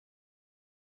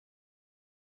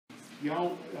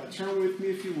Y'all turn with me,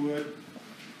 if you would,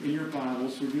 in your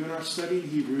Bibles. We're doing our study in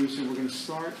Hebrews, and we're going to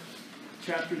start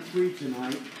chapter 3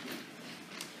 tonight.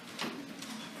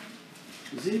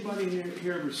 Has anybody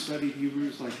here ever studied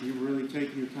Hebrews, like you've really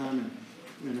taken your time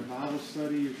in a Bible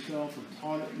study yourself or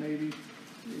taught it maybe?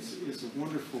 It's a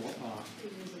wonderful,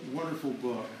 wonderful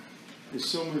book. There's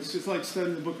so much. It's like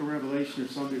studying the book of Revelation or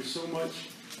something. There's so much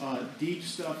deep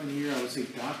stuff in here. I would say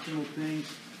doctrinal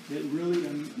things that really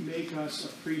make us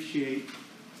appreciate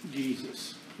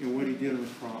Jesus and what he did on the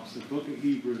cross. The book of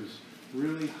Hebrews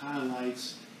really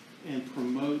highlights and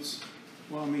promotes,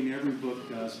 well, I mean, every book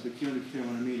does, but you understand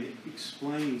what I mean. It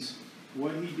explains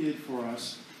what he did for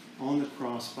us on the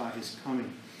cross by his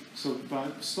coming. So by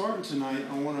starting tonight,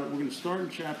 we're going to start in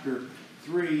chapter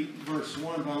 3, verse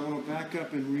 1, but I want to back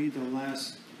up and read the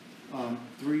last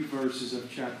 3 verses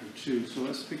of chapter 2. So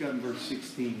let's pick up in verse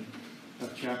 16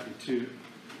 of chapter 2.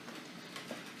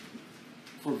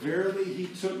 For verily he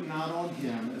took not on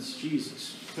him, that's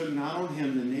Jesus, took not on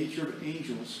him the nature of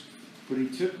angels, but he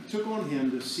took on him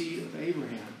the seed of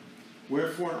Abraham.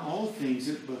 Wherefore in all things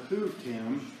it behooved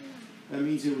him, that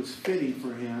means it was fitting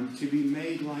for him, to be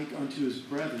made like unto his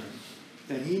brethren,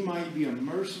 that he might be a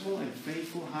merciful and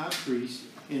faithful high priest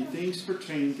in things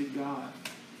pertaining to God,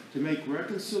 to make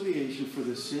reconciliation for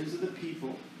the sins of the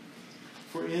people.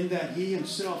 For in that he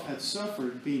himself had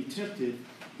suffered, being tempted,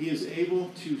 he is able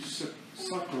to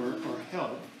succor or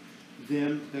help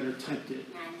them that are tempted.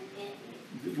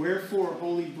 Wherefore,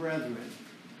 holy brethren.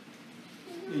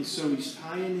 And so he's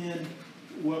tying in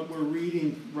what we're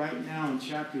reading right now in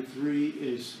chapter 3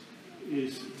 is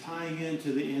tying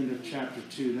into the end of chapter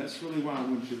 2. That's really why I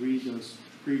wanted to read those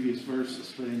previous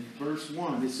verses. But in verse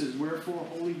 1, it says, Wherefore,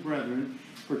 holy brethren,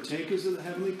 partakers of the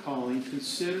heavenly calling,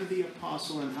 consider the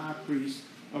apostle and high priest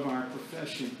of our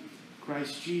profession,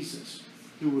 Christ Jesus,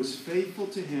 who was faithful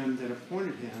to him that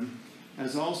appointed him,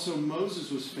 as also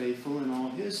Moses was faithful in all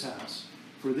his house.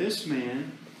 For this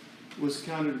man was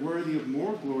counted worthy of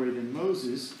more glory than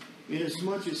Moses,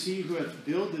 inasmuch as he who hath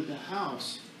builded the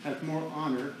house hath more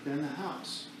honor than the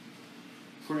house.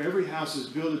 For every house is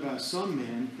builded by some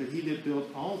man, but he that built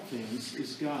all things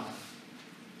is God.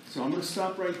 So I'm going to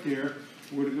stop right there.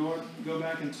 We're going to go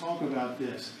back and talk about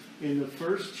this. In the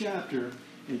first chapter,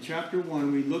 in chapter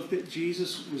 1, we looked at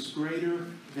Jesus was greater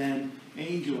than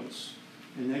angels.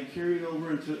 And that carried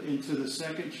over into the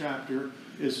second chapter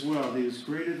as well. He was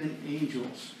greater than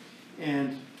angels.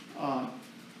 And at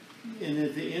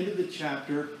the end of the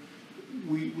chapter,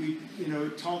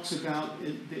 it talks about,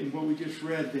 in what we just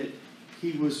read, that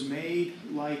he was made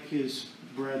like his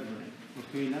brethren.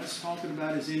 Okay, and that's talking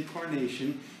about his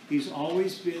incarnation. He's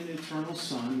always been the eternal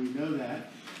Son. We know that.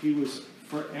 He was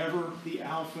forever the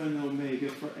Alpha and Omega,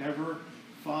 forever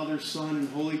Father, Son, and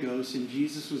Holy Ghost, and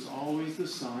Jesus was always the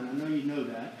Son. I know you know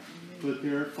that, but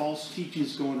there are false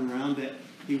teachings going around that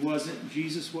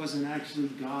Jesus wasn't actually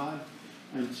God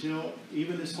until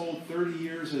even this whole 30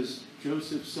 years as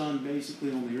Joseph's son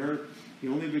basically on the earth. He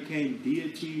only became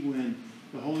deity when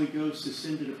the Holy Ghost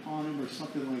descended upon him or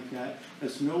something like that.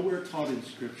 That's nowhere taught in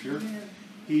Scripture.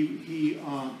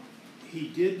 He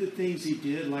did the things he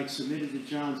did, like submitted to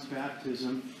John's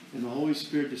baptism, and the Holy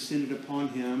Spirit descended upon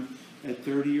him at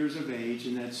 30 years of age,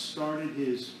 and that started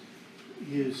his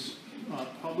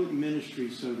public ministry,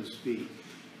 so to speak.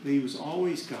 But he was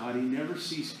always God. He never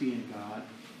ceased being God.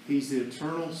 He's the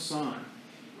eternal Son.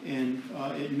 And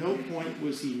at no point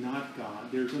was he not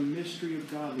God. There's a mystery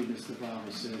of godliness, the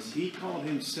Bible says. He called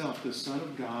himself the Son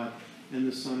of God and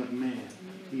the Son of Man.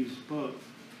 He was both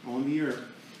on the earth.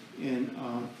 And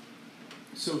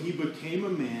so he became a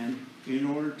man in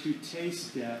order to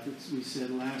taste death, as we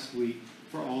said last week,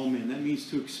 for all men. That means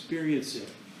to experience it.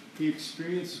 He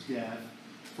experienced death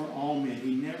for all men.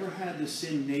 He never had the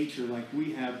sin nature like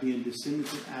we have, being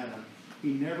descendants of Adam. He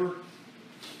never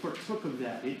partook of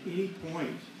that at any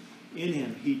point in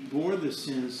him. He bore the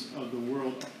sins of the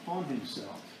world upon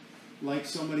himself, like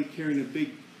somebody carrying a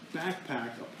big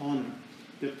backpack upon him.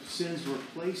 The sins were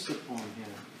placed upon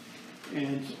him,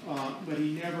 and but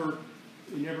he never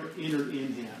entered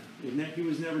in him. He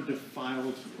was never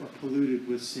defiled or polluted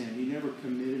with sin. He never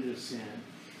committed a sin.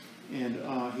 And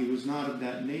he was not of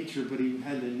that nature, but he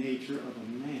had the nature of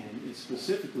a man, and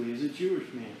specifically as a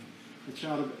Jewish man. A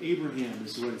child of Abraham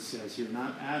is what it says here.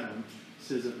 Not Adam. It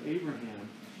says of Abraham.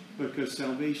 Because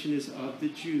salvation is of the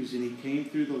Jews, and he came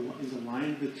through as a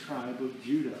line of the tribe of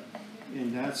Judah.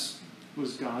 And that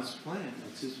was God's plan.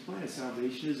 That's his plan.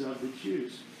 Salvation is of the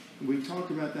Jews. And we talked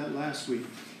about that last week.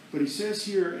 But he says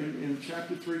here in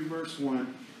chapter 3, verse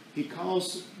 1, he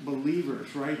calls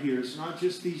believers right here. It's not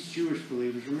just these Jewish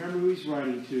believers. Remember who he's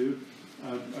writing to.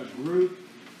 A group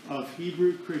of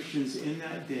Hebrew Christians in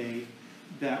that day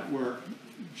that were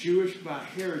Jewish by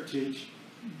heritage,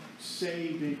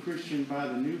 saved and Christian by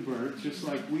the new birth, just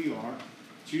like we are.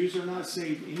 Jews are not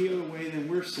saved any other way than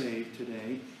we're saved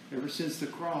today. Ever since the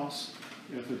cross,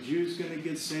 if a Jew's going to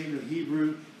get saved, a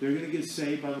Hebrew, they're going to get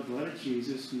saved by the blood of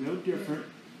Jesus. No different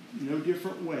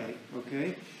way,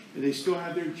 okay? And they still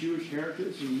have their Jewish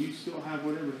heritage, and you still have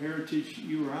whatever heritage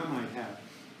you or I might have.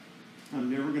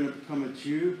 I'm never going to become a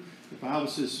Jew. The Bible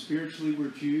says spiritually we're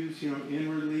Jews,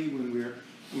 inwardly when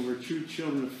we're true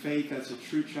children of faith. That's a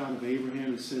true child of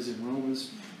Abraham, it says in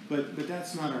Romans. But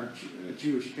that's not our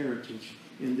Jewish heritage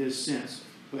in this sense.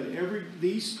 But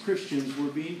these Christians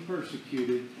were being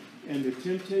persecuted, and the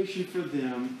temptation for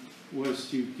them was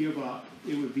to give up.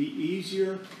 It would be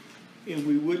easier, and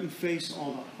we wouldn't face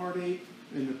all the heartache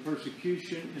and the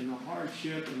persecution and the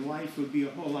hardship, and life would be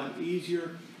a whole lot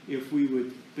easier if we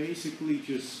would basically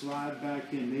just slide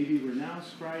back in, maybe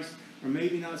renounce Christ, or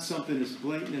maybe not something as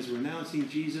blatant as renouncing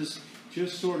Jesus,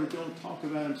 just sort of don't talk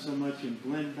about him so much and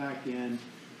blend back in,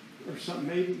 or something.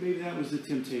 Maybe that was the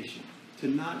temptation, to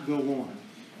not go on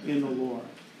in the Lord.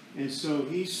 And so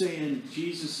he's saying,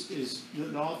 Jesus is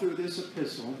the author of this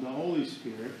epistle, the Holy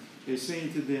Spirit, is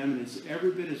saying to them, and it's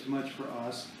every bit as much for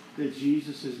us, that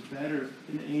Jesus is better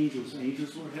than angels.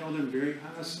 Angels were held in very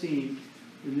high esteem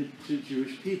in the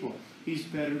Jewish people. He's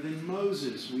better than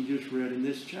Moses, we just read in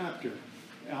this chapter.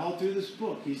 All through this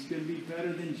book, he's going to be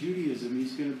better than Judaism.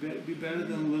 He's going to be better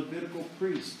than the Levitical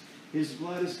priest. His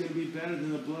blood is going to be better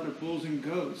than the blood of bulls and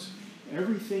goats.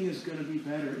 Everything is going to be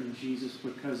better in Jesus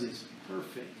because it's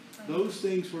perfect. Those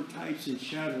things were types and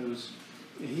shadows,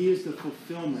 and he is the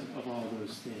fulfillment of all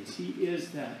those things. He is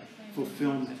that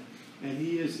fulfillment, and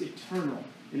he is eternal,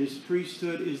 and his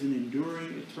priesthood is an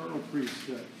enduring, eternal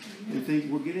priesthood.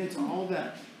 And we'll get into all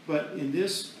that, but in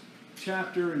this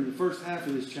chapter, in the first half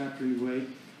of this chapter anyway,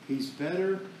 he's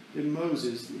better than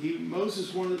Moses. Moses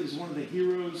is one of the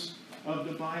heroes of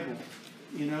the Bible,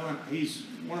 and he's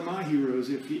one of my heroes.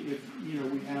 If we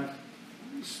have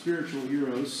spiritual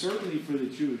heroes, certainly for the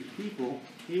Jewish people,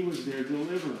 he was their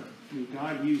deliverer.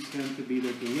 God used him to be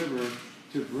their deliverer,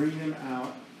 to bring them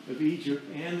out of Egypt,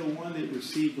 and the one that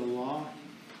received the law.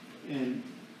 And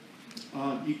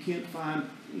you can't find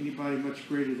anybody much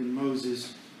greater than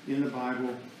Moses in the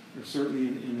Bible, or certainly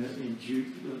in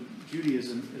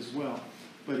Judaism as well.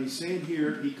 But he's saying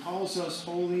here, he calls us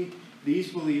holy,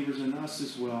 these believers and us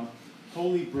as well,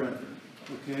 holy brethren.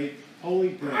 Okay? Holy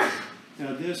brethren.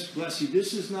 Now this, bless you,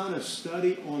 this is not a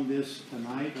study on this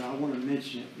tonight, but I want to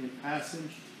mention it in passing.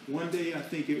 One day I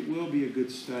think it will be a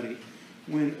good study.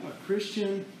 When a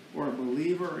Christian or a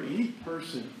believer or any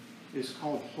person is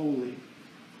called holy,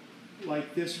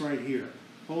 like this right here,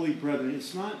 holy brethren,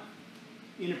 it's not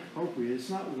inappropriate, it's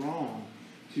not wrong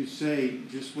to say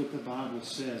just what the Bible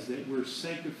says, that we're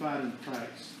sanctified in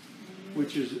Christ,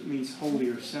 which means holy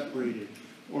or separated,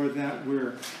 or that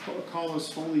call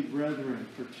us holy brethren,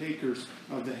 partakers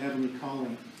of the heavenly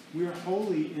calling. We're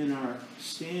holy in our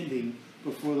standing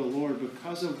before the Lord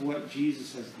because of what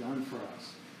Jesus has done for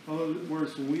us. In other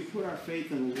words, when we put our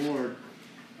faith in the Lord,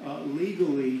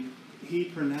 legally, he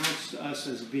pronounced us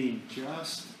as being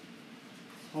just,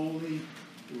 holy,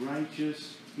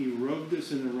 righteous. He robed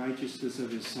us in the righteousness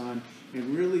of his Son.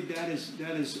 And really, that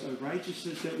is a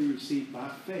righteousness that we receive by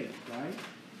faith, right?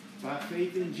 By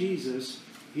faith in Jesus,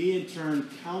 he in turn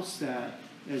counts that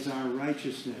as our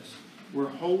righteousness. We're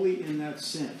holy in that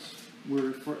sense.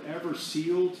 We're forever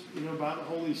sealed, by the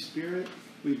Holy Spirit.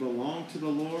 We belong to the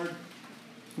Lord.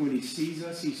 When he sees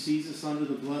us under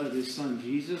the blood of his Son,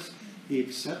 Jesus. He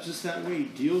accepts us that way. He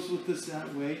deals with us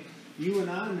that way. You and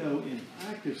I know in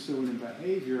practice, though, and in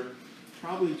behavior,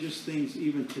 probably just things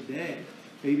even today,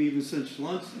 maybe even since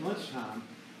lunchtime,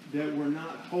 that we're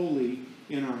not holy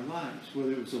in our lives,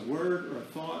 whether it was a word or a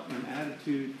thought, an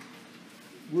attitude.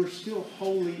 We're still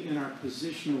holy in our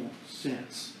positional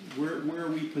sense. Where are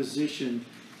we positioned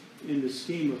in the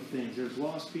scheme of things? There's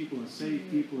lost people and saved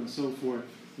people and so forth.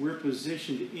 We're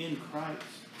positioned in Christ.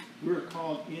 We're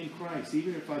called in Christ.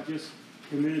 Even if I just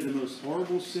committed the most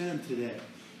horrible sin today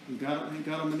and got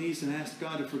on my knees and asked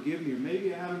God to forgive me, or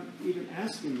maybe I haven't even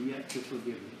asked him yet to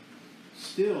forgive me,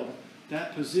 still,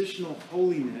 that positional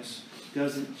holiness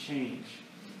doesn't change.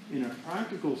 In a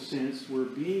practical sense, we're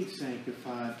being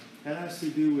sanctified. That has to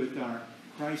do with our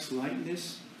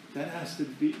Christ-likeness. That has to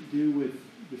do with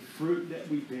the fruit that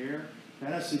we bear.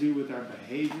 That has to do with our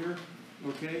behavior,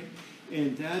 okay?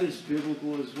 And that is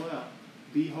biblical as well.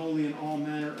 Be holy in all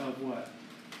manner of what?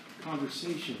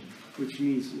 Conversation, which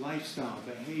means lifestyle,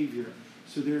 behavior.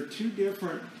 So there are two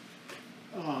different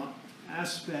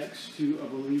aspects to a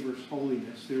believer's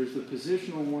holiness. There's the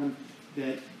positional one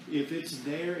that if it's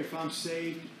there, if I'm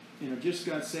saved and I just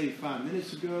got saved 5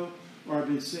 minutes ago, or I've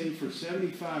been saved for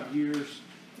 75 years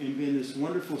and been this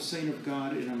wonderful saint of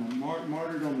God and I'm a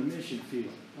martyred on the mission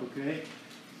field, okay?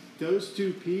 Those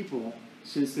two people,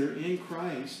 since they're in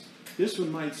Christ, this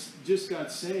one might just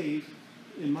got saved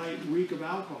and might reek of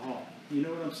alcohol. You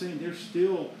know what I'm saying? They're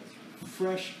still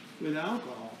fresh with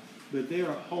alcohol, but they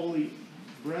are holy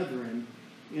brethren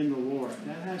in the Lord.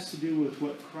 That has to do with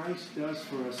what Christ does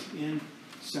for us in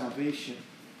salvation.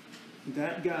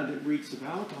 That guy that reeks of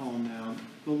alcohol now,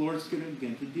 the Lord's going to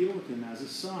begin to deal with him as a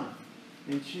son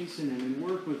and chasten him and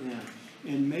work with him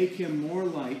and make him more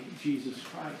like Jesus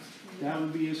Christ. That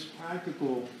would be his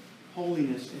practical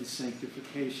holiness and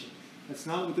sanctification. That's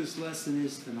not what this lesson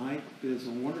is tonight. It is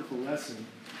a wonderful lesson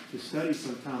to study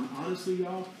sometime. Honestly,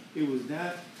 y'all, it was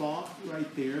that thought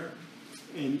right there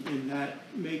and that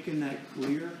making that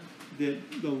clear that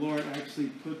the Lord actually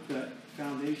put that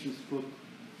Foundations book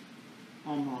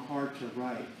on my heart to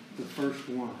write, the first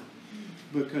one.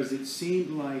 Because it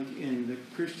seemed like in the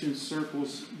Christian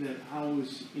circles that I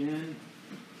was in,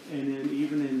 and then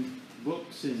even in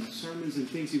books and sermons and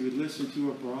things he would listen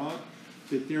to abroad,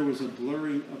 that there was a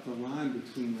blurring of the line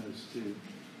between those two.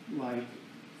 Like,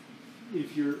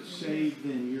 if you're saved,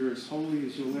 then you're as holy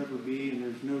as you'll ever be, and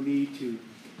there's no need to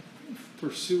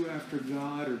pursue after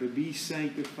God or to be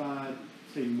sanctified,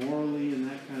 say, morally and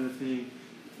that kind of thing.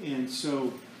 And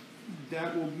so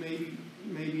that will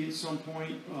maybe at some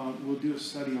point we'll do a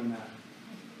study on that.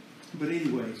 But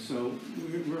anyway, so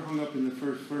we're hung up in the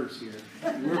first verse here.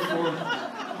 Wherefore,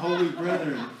 holy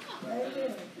brethren,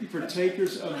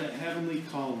 partakers of the heavenly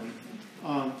calling.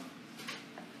 Well,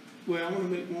 I want to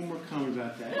make one more comment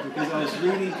about that because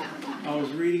I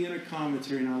was reading in a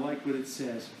commentary and I like what it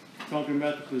says, talking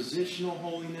about the positional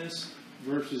holiness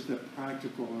versus the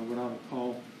practical, or what I would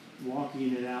call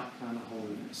walking it out kind of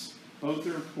holiness. Both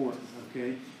are important,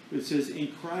 okay? But it says,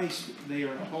 in Christ they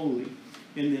are holy.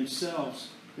 In themselves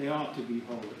they ought to be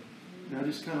holy. And I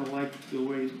just kind of like the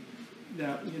way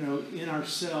that, you know, in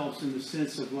ourselves, in the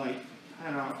sense of like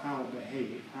how to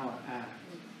behave, how to act.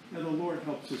 Now the Lord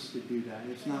helps us to do that.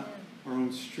 It's not our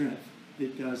own strength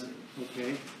that does it,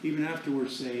 okay? Even after we're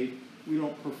saved, we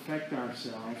don't perfect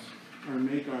ourselves or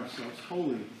make ourselves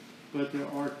holy. But there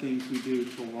are things we do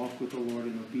to walk with the Lord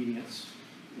in obedience.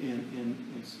 And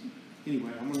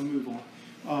anyway, I'm going to move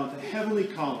on. The heavenly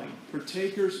calling,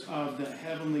 partakers of the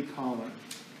heavenly calling.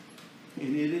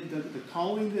 And the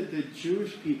calling that the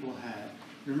Jewish people had,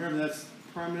 remember that's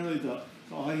primarily the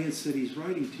audience that he's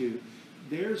writing to,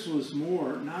 theirs was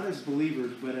more, not as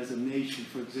believers, but as a nation,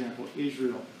 for example,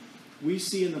 Israel. We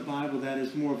see in the Bible that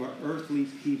as more of an earthly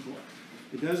people.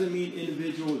 It doesn't mean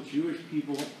individual Jewish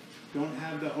people don't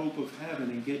have the hope of heaven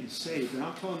and getting saved. And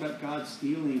I'm talking about God's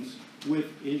dealings with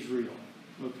Israel,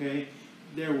 okay?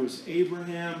 There was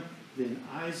Abraham, then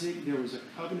Isaac. There was a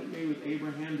covenant made with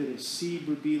Abraham that his seed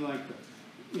would be like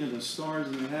the stars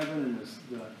in the heaven,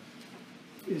 and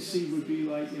his seed would be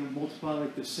like, multiply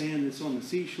like the sand that's on the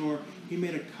seashore. He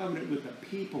made a covenant with the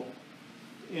people,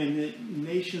 and that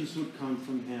nations would come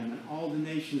from him, and all the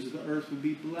nations of the earth would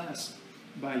be blessed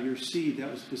by your seed. That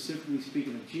was specifically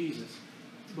speaking of Jesus.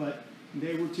 But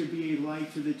they were to be a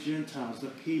light to the Gentiles, the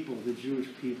people, the Jewish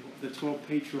people, the 12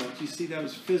 patriarchs. You see, that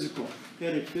was physical. They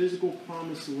had a physical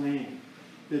promised land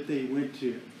that they went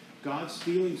to. God's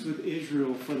dealings with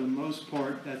Israel, for the most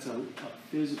part, that's a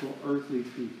physical, earthly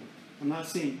people. I'm not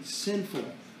saying sinful,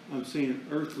 I'm saying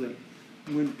earthly.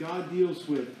 When God deals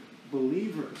with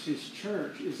believers, his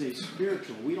church is a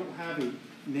spiritual. We don't have a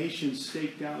nation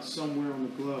staked out somewhere on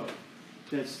the globe.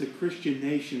 That's the Christian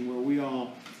nation where we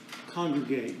all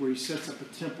congregate, where he sets up a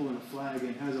temple and a flag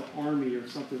and has an army or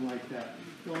something like that.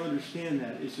 You'll understand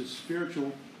that. It's a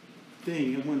spiritual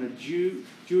thing. And when a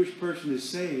Jewish person is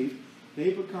saved,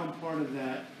 they become part of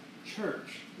that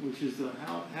church, which is the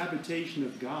habitation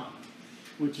of God,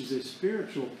 which is a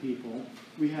spiritual people.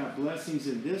 We have blessings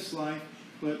in this life,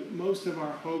 but most of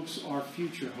our hopes are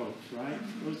future hopes, right?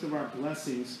 Most of our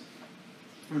blessings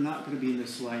are not going to be in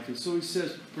this life. And so he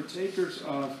says, partakers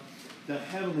of the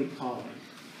heavenly calling.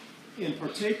 And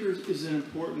partakers is an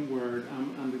important word.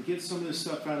 I'm going to get some of this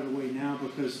stuff out of the way now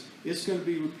because it's going to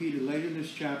be repeated later in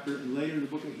this chapter and later in the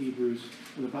book of Hebrews.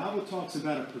 When the Bible talks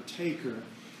about a partaker,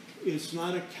 it's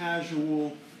not a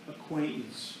casual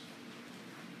acquaintance.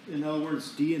 In other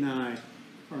words, D and I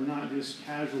are not just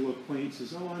casual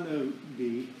acquaintances. Oh, I know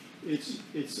D. It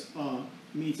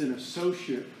means an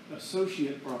associate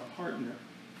or a partner.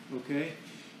 Okay?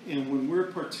 And when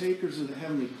we're partakers of the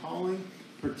heavenly calling,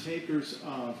 partakers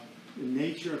of the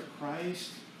nature of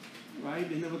Christ, right?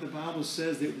 You know what the Bible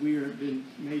says, that we are been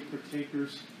made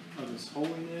partakers of his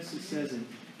holiness, it says. And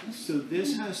so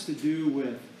this has to do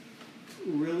with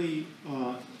really,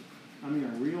 a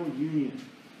real union,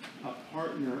 a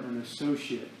partner, an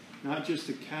associate, not just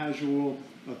a casual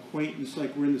acquaintance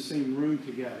like we're in the same room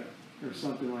together or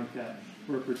something like that.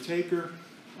 We're a partaker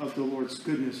of the Lord's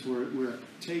goodness. We're a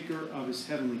partaker of his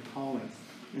heavenly calling.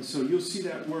 And so you'll see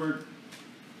that word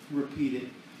repeated.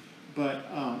 But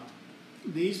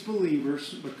these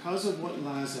believers, because of what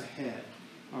lies ahead,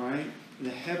 all right, the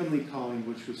heavenly calling,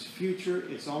 which was future,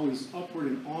 it's always upward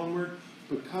and onward.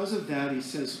 Because of that, he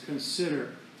says,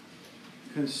 consider,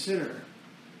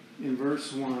 in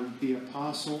verse 1, the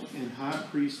apostle and high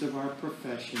priest of our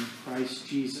profession, Christ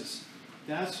Jesus.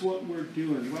 That's what we're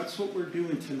doing. That's what we're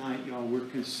doing tonight, y'all. We're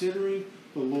considering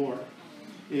the Lord.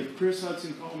 If Chris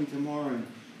Hudson called me tomorrow and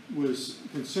was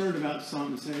concerned about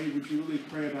something, say, hey, would you really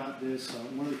pray about this?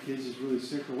 One of the kids is really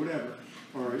sick or whatever,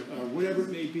 or whatever it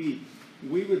may be,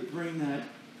 we would bring that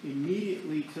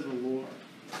immediately to the Lord.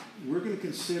 We're going to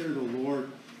consider the Lord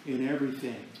in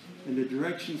everything, and the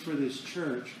direction for this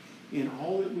church in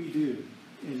all that we do.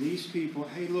 And these people,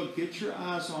 hey, look, get your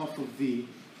eyes off of the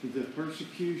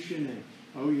persecution and,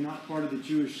 oh, you're not part of the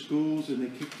Jewish schools and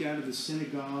they kicked you out of the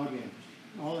synagogue and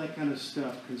all that kind of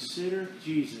stuff. Consider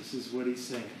Jesus is what he's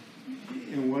saying.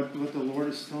 And what the Lord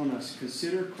is telling us,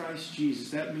 consider Christ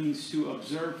Jesus. That means to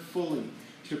observe fully,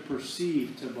 to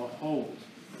perceive, to behold,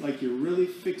 like you're really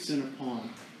fixing upon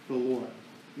the Lord.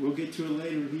 We'll get to it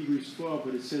later in Hebrews 12,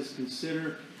 but it says,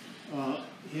 consider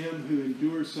him who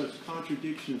endures such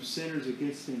contradiction of sinners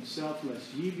against himself,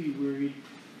 lest ye be wearied,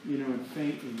 and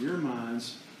faint in your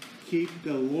minds. Keep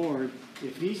the Lord.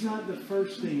 If he's not the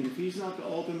first thing, if he's not the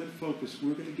ultimate focus,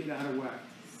 we're going to get out of whack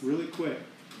really quick.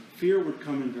 Fear would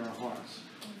come into our hearts.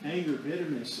 Anger,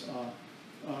 bitterness,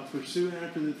 pursuing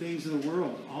after the things of the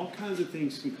world. All kinds of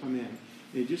things can come in.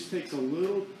 It just takes a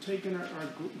little taking our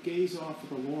gaze off of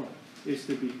the Lord. It's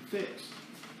to be fixed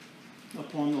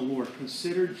upon the Lord.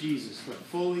 Consider Jesus, but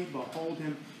fully behold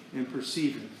him and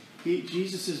perceive him.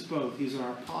 Jesus is both. He's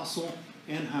our apostle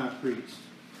and high priest.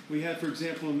 We had, for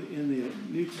example, in the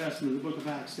New Testament, the book of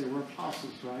Acts, there were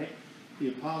apostles, right?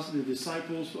 The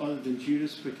disciples, other than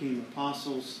Judas, became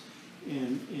apostles,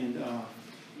 and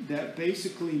that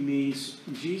basically means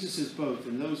Jesus is both,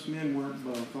 and those men weren't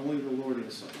both. Only the Lord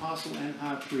is, apostle and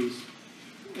high priest.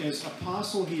 As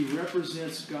apostle, he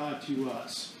represents God to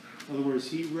us. In other words,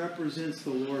 he represents the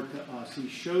Lord to us. He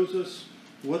shows us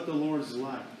what the Lord is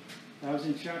like. That was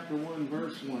in chapter 1,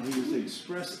 verse 1. He was the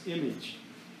express image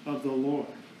of the Lord.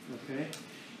 Okay?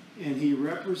 And he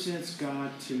represents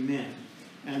God to men.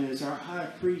 And as our high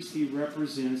priest, he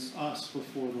represents us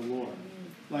before the Lord.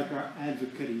 Like our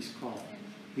advocate, he's called.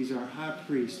 He's our high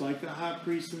priest. Like the high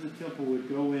priest in the temple would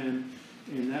go in,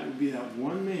 and that would be that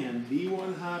one man, the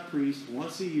one high priest,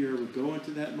 once a year would go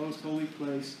into that most holy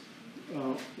place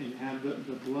and have the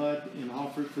blood and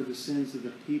offer for the sins of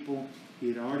the people. He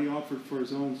had already offered for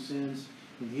his own sins.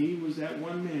 And he was that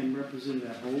one man represented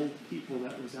that whole people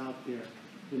that was out there,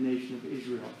 the nation of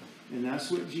Israel. And that's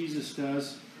what Jesus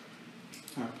does,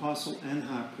 our apostle and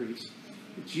high priest.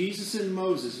 Jesus and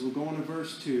Moses, we'll go on to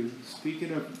verse 2,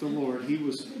 speaking of the Lord, who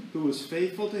was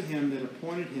faithful to him that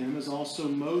appointed him, as also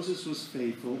Moses was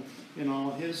faithful in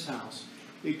all his house.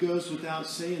 It goes without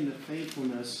saying the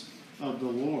faithfulness of the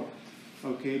Lord.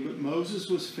 Okay, but Moses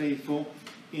was faithful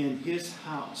in his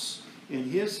house. In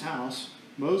his house,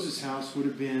 Moses' house would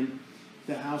have been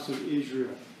the house of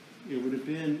Israel. It would have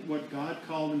been what God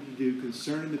called him to do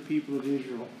concerning the people of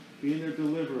Israel, being their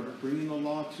deliverer, bringing the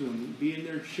law to them, being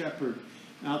their shepherd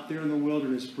out there in the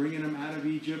wilderness, bringing them out of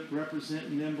Egypt,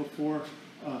 representing them before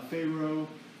Pharaoh,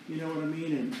 you know what I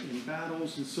mean, in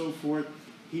battles and so forth.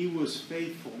 He was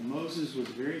faithful. Moses was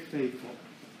very faithful.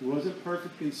 He wasn't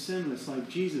perfect and sinless like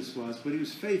Jesus was, but he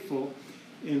was faithful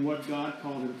in what God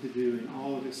called him to do in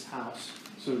all of his house,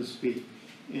 so to speak.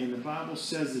 And the Bible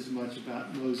says as much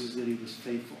about Moses, that he was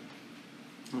faithful.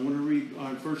 I want to read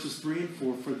verses 3 and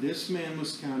 4. For this man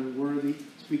was counted worthy,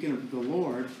 speaking of the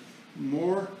Lord,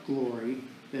 more glory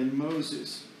than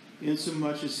Moses,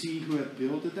 insomuch as he who hath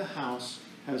builded the house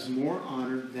has more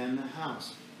honor than the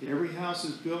house. Every house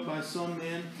is built by some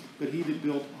man, but he that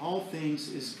built all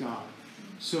things is God.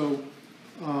 So,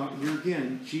 here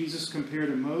again, Jesus compared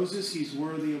to Moses, he's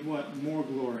worthy of what? More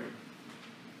glory.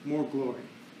 More glory.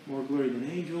 More glory than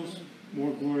angels,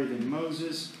 more glory than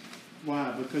Moses.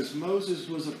 Why? Because Moses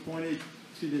was appointed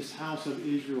to this house of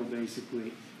Israel,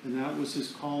 basically, and that was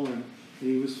his calling, and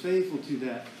he was faithful to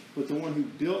that. But the one who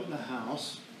built the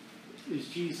house is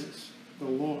Jesus, the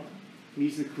Lord.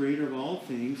 He's the creator of all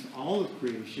things, all of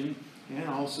creation, and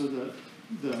also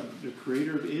the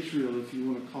creator of Israel, if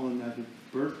you want to call him that, who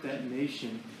birthed that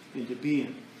nation into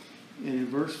being. And in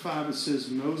verse 5 it says,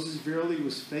 Moses verily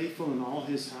was faithful in all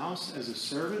his house as a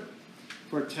servant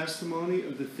for a testimony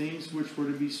of the things which were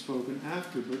to be spoken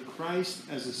after, but Christ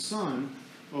as a son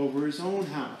over his own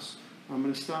house. I'm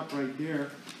going to stop right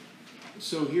there.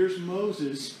 So here's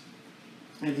Moses,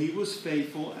 and he was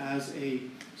faithful as a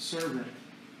servant.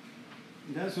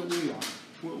 And that's what we are.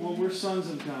 Well, we're sons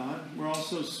of God. We're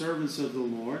also servants of the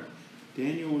Lord.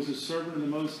 Daniel was a servant of the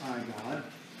Most High God.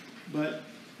 But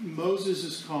Moses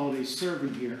is called a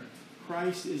servant here.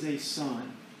 Christ is a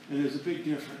son. And there's a big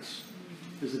difference.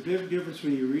 There's a big difference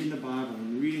when you're reading the Bible,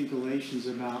 when you're reading Galatians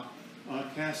about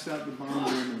cast out the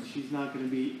bondwoman. She's not going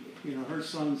to be, her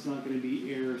son's not going to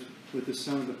be heirs with the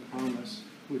son of the promise,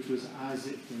 which was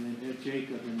Isaac and then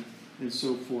Jacob and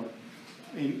so forth.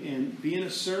 And being a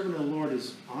servant of the Lord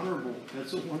is honorable.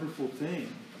 That's a wonderful thing.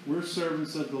 We're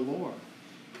servants of the Lord.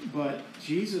 But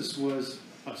Jesus was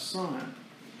a son.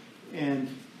 And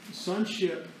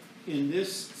sonship, in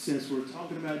this sense, we're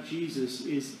talking about Jesus,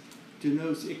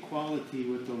 denotes equality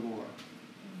with the Lord.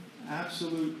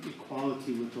 Absolute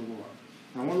equality with the Lord.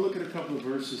 Now, I want to look at a couple of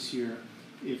verses here.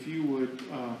 If you would,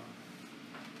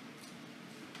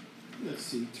 let's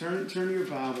see, turn your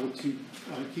Bible to,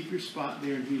 keep your spot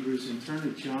there in Hebrews and turn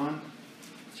to John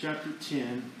chapter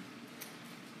 10.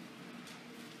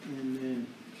 And then,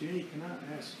 Jenny, can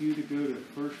I ask you to go to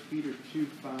 1 Peter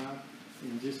 2:5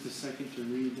 in just a second to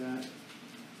read that?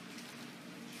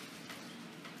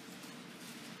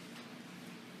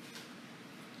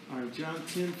 All right, John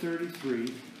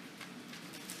 10:33.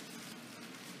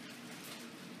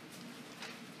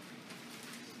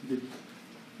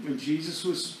 When Jesus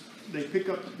was, they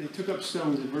took up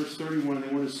stones in verse 31. They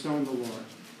wanted to stone the Lord.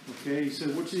 Okay, he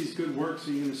said, "Which of these good works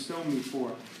are you going to stone me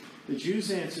for?" The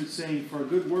Jews answered, saying, "For a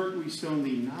good work we stone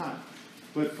thee not,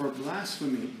 but for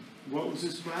blasphemy." What was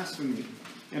this blasphemy?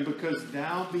 "And because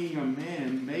thou, being a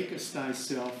man, makest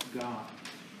thyself God."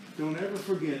 Don't ever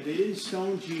forget, they didn't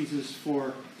stone Jesus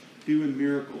for doing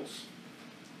miracles.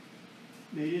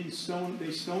 They stoned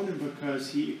him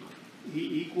because he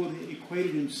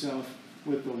equated himself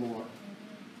with the Lord.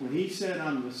 When he said,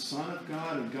 "I'm the Son of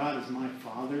God and God is my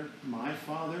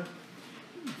Father,"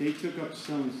 they took up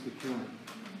stones to kill him.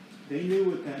 They knew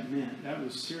what that meant. That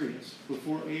was serious.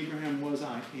 Before Abraham was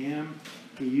I am,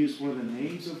 he used one of the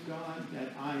names of God,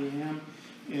 that I am.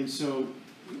 And so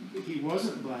he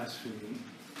wasn't blaspheming.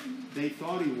 They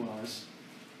thought he was.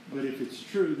 But if it's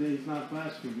true, then he's not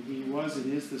blaspheming. He was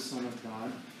and is the Son of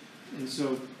God. And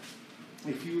so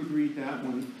if you would read that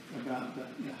one about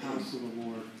the house of the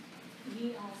Lord.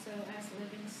 Ye also, as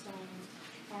living stones,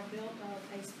 are built up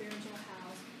a spiritual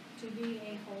house, to be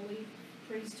a holy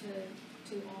priesthood,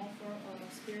 to offer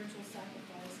a spiritual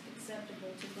sacrifice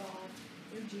acceptable to God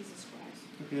through Jesus Christ.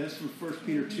 Okay, that's from 1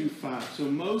 Peter 2:5. So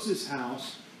Moses'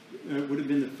 house would have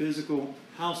been the physical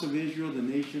house of Israel, the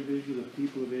nation of Israel, the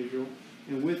people of Israel.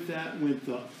 And with that went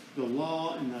the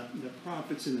law and the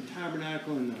prophets and the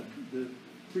tabernacle and the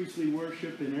priestly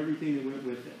worship and everything that went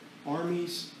with it.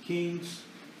 Armies, kings.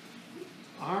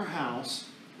 Our house,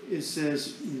 it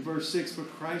says in verse 6,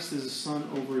 "But Christ is a son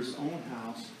over his own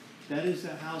house." That is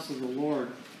the house of the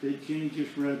Lord that Jenny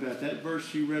just read about. That verse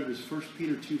she read was 1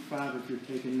 Peter 2:5 if you're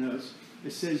taking notes.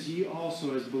 It says, "Ye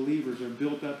also as believers are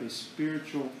built up a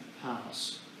spiritual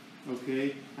house."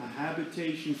 Okay? A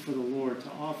habitation for the Lord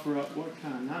to offer up what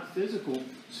kind? Not physical,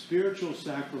 spiritual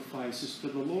sacrifices to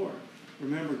the Lord.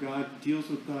 Remember, God deals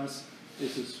with us.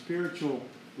 It's a spiritual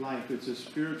life. It's a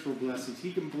spiritual blessing.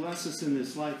 He can bless us in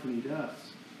this life, and he does.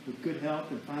 With good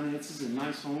health and finances and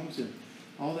nice homes and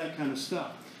all that kind of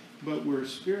stuff. But we're a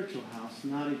spiritual house,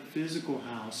 not a physical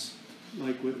house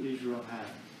like what Israel had.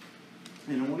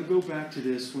 And I want to go back to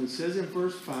this. When it says in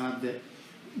verse 5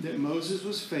 that Moses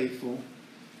was faithful,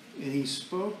 and he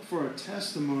spoke for a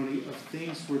testimony of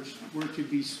things which were to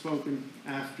be spoken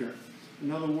after.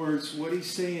 In other words, what he's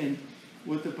saying,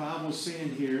 what the Bible's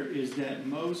saying here is that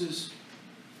Moses,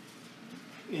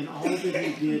 in all that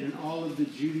he did, and all of the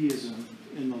Judaism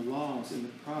and the laws and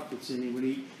the prophets, and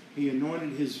when he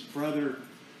anointed his brother,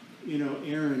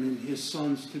 Aaron and his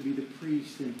sons to be the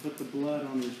priest, and put the blood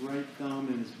on his right thumb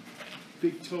and his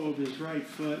big toe of his right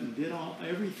foot, and did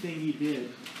everything he did,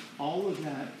 all of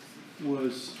that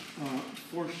was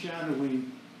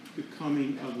foreshadowing the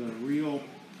coming of the real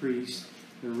priest,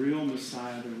 the real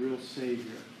Messiah, the real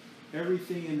Savior.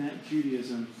 Everything in that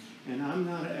Judaism, and I'm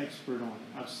not an expert on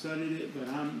it. I've studied it, but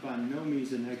I'm by no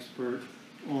means an expert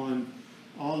on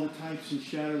all the types and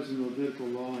shadows in the Levitical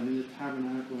law, and in the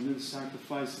tabernacle, and in the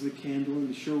sacrifice of the candle, and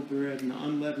the showbread, and the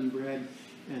unleavened bread,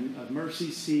 and a mercy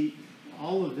seat.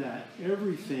 All of that,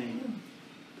 everything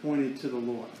pointed to the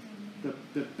Lord.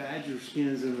 the badger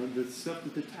skins and the stuff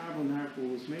that the tabernacle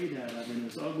was made out of. And it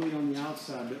was ugly on the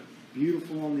outside, but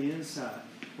beautiful on the inside.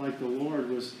 Like the Lord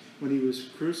was, when he was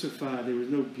crucified, there was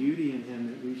no beauty in him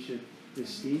that we should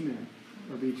esteem him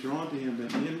or be drawn to him.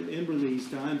 But inwardly, he's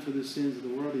dying for the sins of the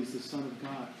world. He's the Son of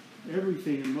God.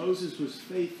 Everything. And Moses was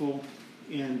faithful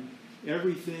in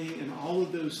everything, and all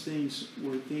of those things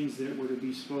were things that were to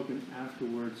be spoken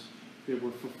afterwards that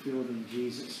were fulfilled in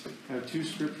Jesus. I have two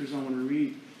scriptures I want to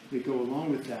read that go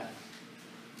along with that.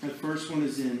 The first one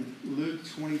is in Luke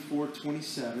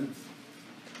 24:27.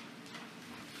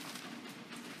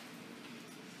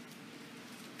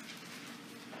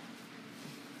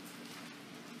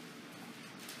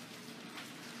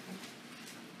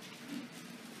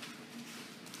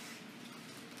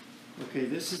 Okay,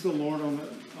 this is the Lord on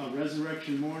the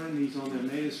resurrection morning. He's on the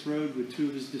Emmaus Road with two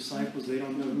of his disciples. They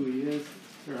don't know who he is.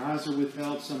 Their eyes are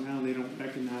withheld. Somehow they don't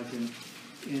recognize him.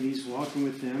 And he's walking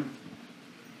with them.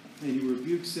 And he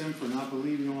rebukes them for not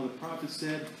believing all the prophets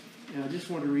said. And I just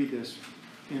want to read this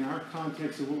in our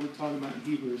context of what we're talking about in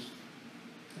Hebrews.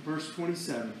 Verse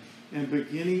 27. And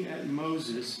beginning at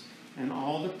Moses and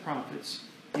all the prophets,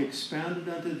 he expounded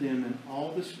unto them in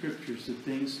all the scriptures the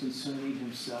things concerning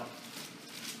himself.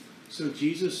 So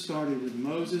Jesus started with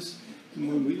Moses.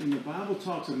 When the Bible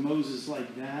talks of Moses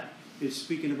like that, it's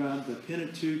speaking about the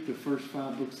Pentateuch, the first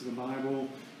 5 books of the Bible,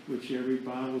 which every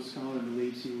Bible scholar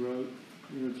believes he wrote.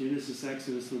 You know, Genesis,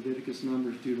 Exodus, Leviticus,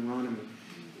 Numbers, Deuteronomy.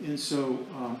 And so,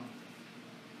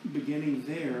 beginning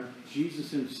there,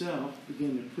 Jesus himself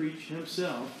began to preach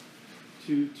himself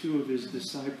to 2 of his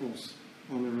disciples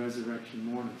on the resurrection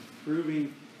morning,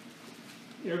 proving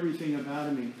everything about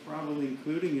him, and probably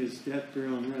including his death,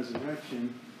 burial, and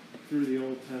resurrection through the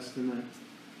Old Testament,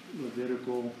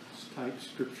 Levitical type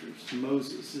scriptures.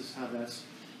 Moses is how that's.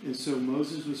 And so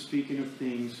Moses was speaking of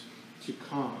things to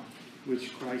come,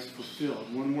 which Christ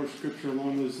fulfilled. One more scripture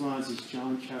along those lines is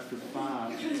John chapter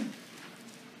 5.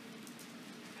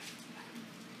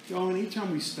 Y'all,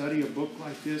 anytime we study a book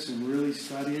like this and really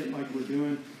study it like we're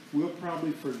doing, we'll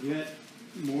probably forget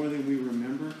more than we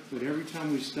remember, but every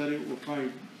time we study it, we'll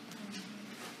probably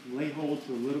lay hold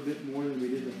to a little bit more than we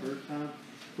did the first time.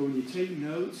 But when you take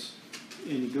notes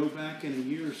and you go back in a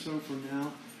year or so from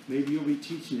now, maybe you'll be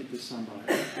teaching it to somebody.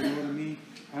 You know what I mean?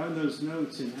 Having those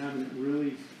notes and having it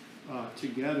really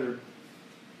together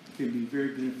can be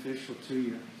very beneficial to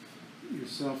you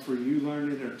yourself, for you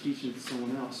learning it or teaching it to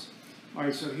someone else. All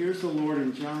right, so here's the Lord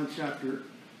in John chapter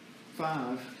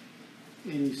 5,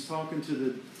 and he's talking to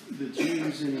the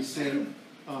Jews, and he said,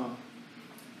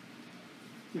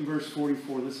 in verse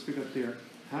 44, let's pick up there.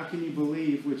 How can you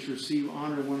believe which receive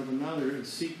honor one of another and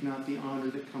seek not the honor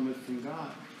that cometh from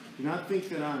God? Do not think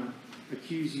that I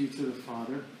accuse you to the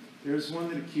Father. There is one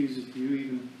that accuseth you,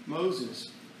 even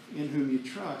Moses, in whom you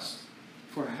trust.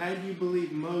 For had you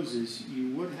believed Moses,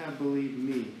 you would have believed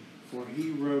me, for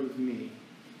he wrote of me.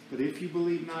 But if you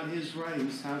believe not his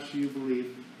writings, how shall you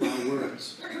believe my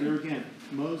words? There again,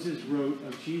 Moses wrote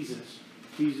of Jesus.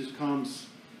 Jesus comes,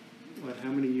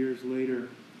 how many years later?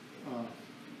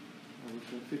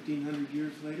 1,500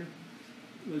 years later,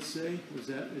 let's say. Is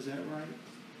that right?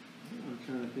 I'm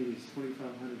trying to think. It's 2,500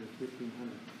 or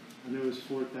 1,500. I know it's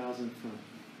 4,000 from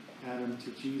Adam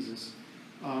to Jesus.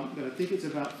 But I think it's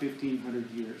about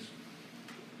 1,500 years.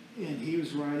 And he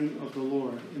was writing of the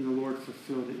Lord, and the Lord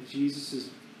fulfilled it. Jesus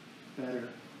is better.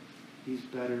 He's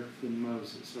better than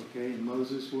Moses, okay? And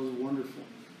Moses was wonderful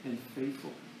and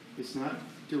faithful. It's not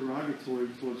derogatory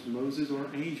towards Moses or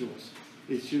angels.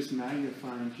 It's just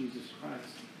magnifying Jesus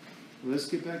Christ. Well, let's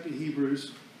get back to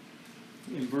Hebrews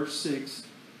in verse 6.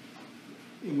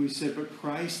 And we said, but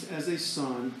Christ as a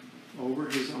son over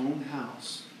his own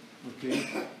house. Okay?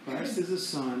 Christ as a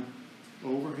son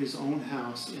over his own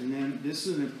house. And then this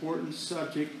is an important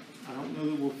subject. I don't know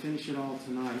that we'll finish it all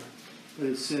tonight. But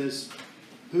it says,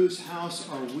 whose house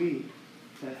are we?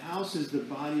 That house is the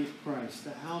body of Christ.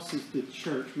 The house is the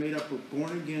church made up of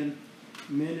born-again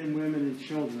men and women and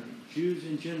children, Jews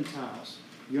and Gentiles,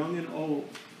 young and old.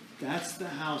 That's the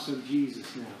house of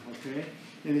Jesus now, okay?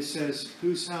 And it says,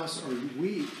 whose house are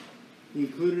we? He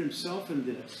included himself in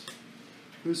this.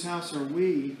 Whose house are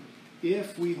we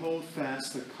if we hold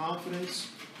fast the confidence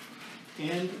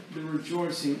and the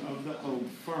rejoicing of the hope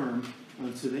firm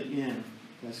unto the end?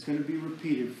 That's going to be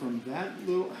repeated from that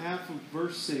little half of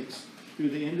verse 6 through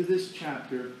the end of this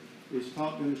chapter. Is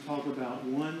going to talk about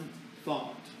one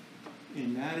thought,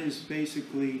 and that is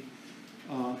basically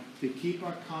to keep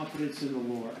our confidence in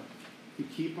the Lord, to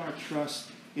keep our trust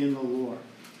in the Lord.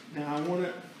 Now, I want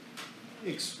to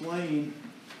explain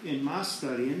in my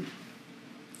studying.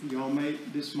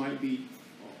 This might be,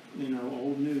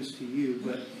 old news to you,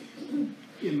 but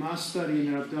in my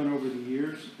studying that I've done over the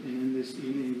years, and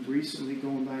in recently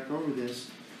going back over this,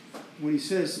 when he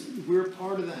says we're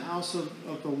part of the house of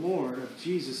the Lord, of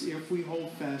Jesus, if we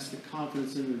hold fast the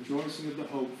confidence and the rejoicing of the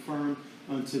hope firm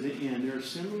unto the end. There are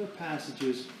similar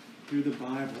passages through the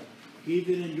Bible. He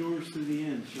that endures to the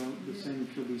end, the same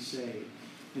shall be saved.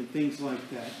 And things like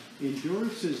that.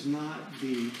 Endurance is not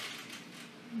the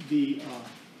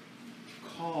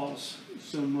cause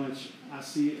so much. I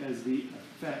see it as the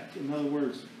effect. In other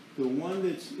words, the one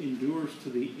that endures to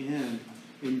the end,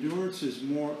 endurance is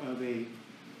more of a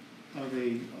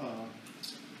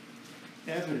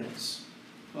evidence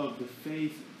of the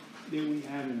faith that we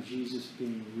have in Jesus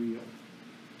being real.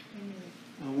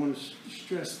 I want to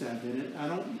stress that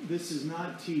this is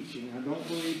not teaching. I don't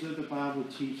believe that the Bible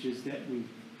teaches that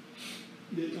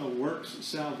a works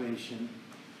salvation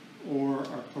or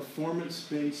a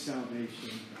performance-based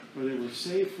salvation, or that we're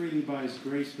saved freely by His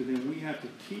grace, but then we have to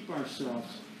keep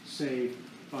ourselves saved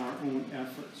by our own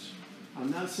efforts.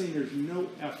 I'm not saying there's no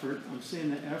effort. I'm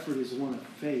saying the effort is one of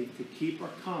faith to keep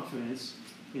our confidence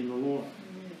in the Lord.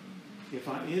 If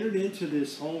I entered into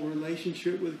this whole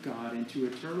relationship with God, into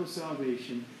eternal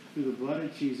salvation through the blood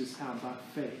of Jesus, how? By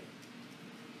faith.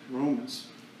 Romans.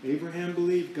 Abraham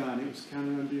believed God, and it was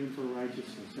counted unto him for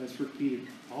righteousness. That's repeated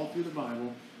all through the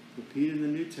Bible, repeated in the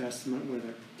New Testament, where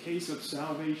the case of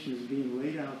salvation is being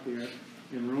laid out there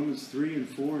in Romans 3 and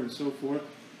 4 and so forth.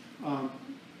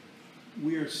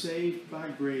 We are saved by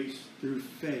grace through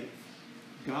faith.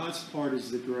 God's part is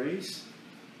the grace.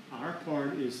 Our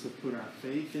part is to put our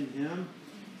faith in Him,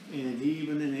 and He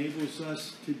even enables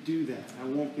us to do that. I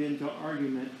won't get into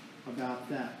argument about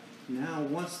that. Now,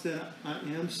 once that I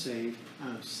am saved,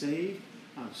 I'm saved,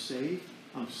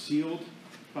 I'm sealed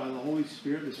by the Holy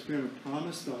Spirit, the Spirit of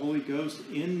promise. The Holy Ghost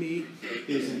in me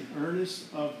is an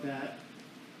earnest of that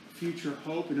future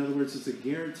hope. In other words, it's a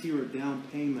guarantee or a down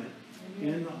payment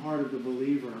in the heart of the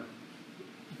believer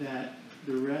that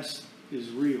the rest is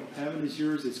real. Heaven is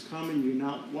yours. It's coming. You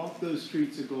not walk those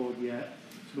streets of gold yet,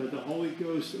 but the Holy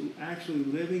Ghost actually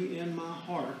living in my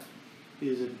heart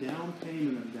is a down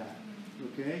payment of that.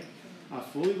 Okay? I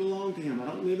fully belong to Him. I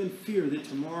don't live in fear that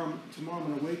tomorrow I'm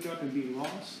going to wake up and be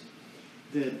lost,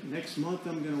 that next month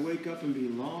I'm going to wake up and be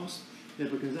lost,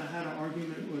 that because I had an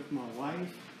argument with my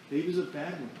wife, maybe it was a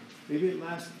bad one. Maybe it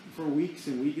lasted for weeks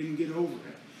and we didn't get over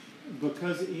it.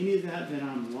 Because of any of that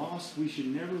I'm lost, we should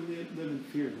never live in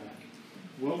fear of that.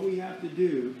 What we have to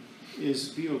do is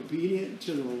be obedient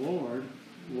to the Lord,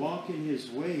 walk in His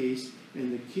ways,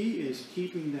 and the key is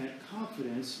keeping that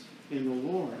confidence in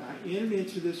the Lord. I entered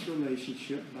into this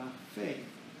relationship by faith.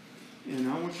 And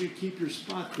I want you to keep your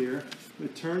spot there,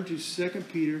 but turn to 2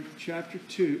 Peter chapter 1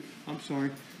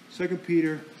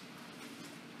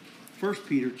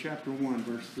 Peter chapter 1,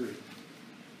 verse 3.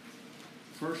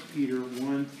 1 Peter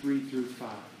 1, 3 through 5.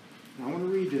 And I want to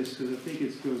read this because I think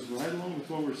it goes right along with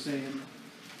what we're saying.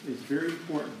 It's very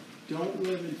important. Don't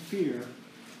live in fear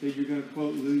that you're going to,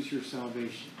 quote, lose your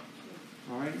salvation.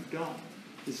 All right? Don't.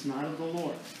 It's not of the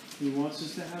Lord. He wants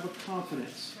us to have a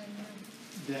confidence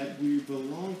that we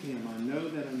belong to Him. I know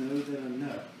that I know that I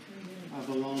know. I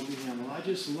belong to Him. Well, I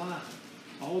just lied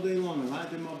all day long. I lied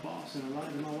to my boss and I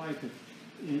lied to my wife.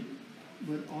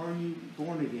 But are you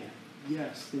born again?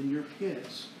 Yes, then you're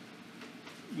His.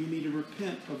 You need to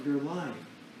repent of your lying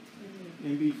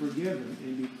and be forgiven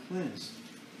and be cleansed.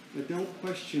 But don't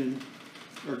question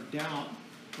or doubt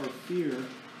or fear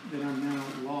that I'm now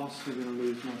lost or going to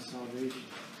lose my salvation.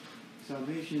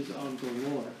 Salvation is of the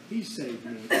Lord. He saved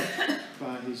me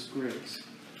by His grace.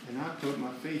 And I put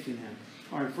my faith in Him.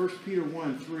 All right, 1 Peter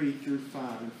 1, 3 through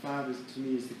 5. And 5 to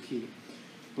me is the key.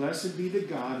 Blessed be the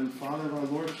God and Father of our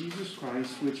Lord Jesus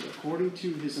Christ, which according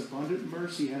to His abundant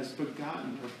mercy has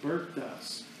begotten or birthed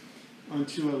us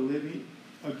unto a living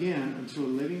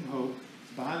hope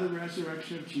by the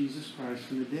resurrection of Jesus Christ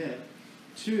from the dead.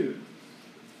 2.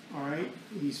 All right,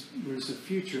 there's a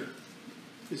future.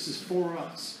 This is for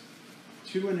us.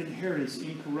 2, an inheritance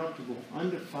incorruptible,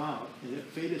 undefiled, and it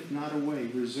fadeth not away,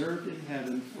 reserved in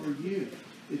heaven for you.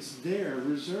 It's there,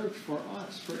 reserved for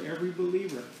us, for every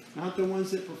believer, not the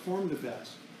ones that perform the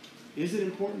best. Is it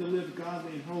important to live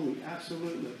godly and holy?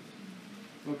 Absolutely.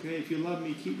 Okay, if you love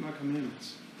me, keep my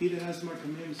commandments. He that has my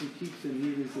commandments and keeps them,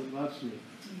 he is that loves me.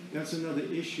 That's another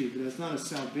issue, but that's not a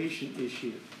salvation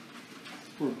issue.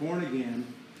 If we're born again,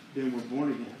 then we're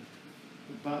born again.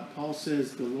 But Paul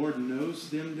says the Lord knows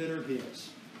them that are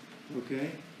His.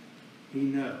 Okay? He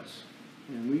knows.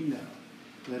 And we know.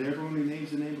 Let everyone who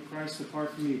names the name of Christ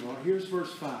depart from evil. Here's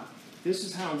verse 5. This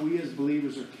is how we as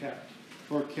believers are kept.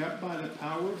 We're kept by the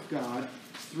power of God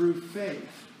through faith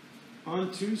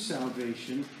unto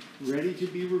salvation, ready to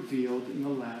be revealed in the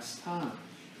last time.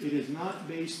 It is not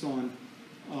based on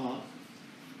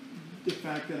the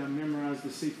fact that I memorized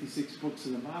the 66 books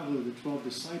of the Bible or the 12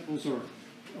 disciples or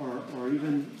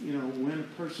even, win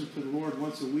a person for the Lord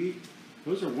once a week.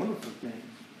 Those are wonderful things.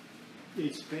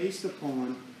 It's based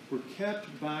upon we're kept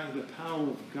by the power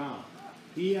of God.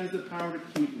 He has the power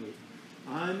to keep me.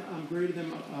 I'm greater than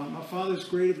my Father's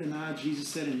greater than I, Jesus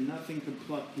said, and nothing can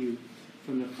pluck you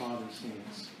from the Father's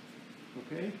hands.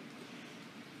 Okay?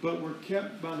 But we're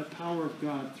kept by the power of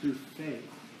God through faith.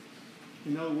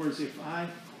 In other words, if I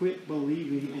quit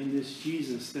believing in this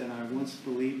Jesus that I once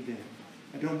believed in,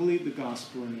 I don't believe the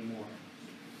gospel anymore.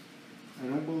 I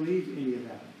don't believe any of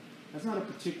that. That's not a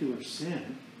particular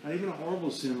sin. Not even a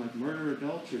horrible sin like murder or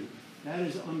adultery. That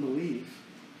is unbelief.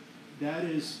 That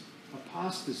is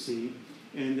apostasy.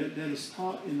 And that is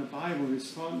taught in the Bible, and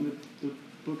it's taught in the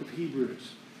book of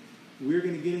Hebrews. We're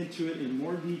going to get into it in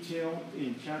more detail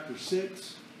in chapter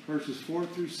 6, verses 4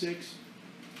 through 6.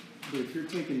 But if you're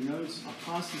taking notes,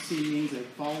 apostasy means a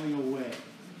falling away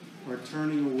or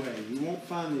turning away. You won't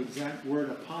find the exact word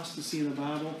apostasy in the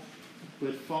Bible,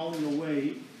 but falling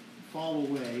away, fall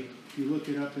away, if you look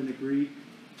it up in the Greek,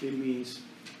 it means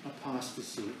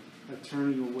apostasy, a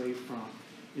turning away from.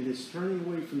 And it's turning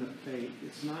away from the faith.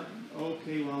 It's not,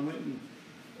 okay, well, I went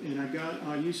and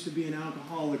I used to be an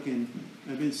alcoholic, and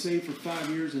I've been saved for 5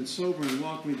 years and sober and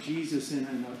walking with Jesus, and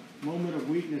in a moment of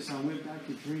weakness, I went back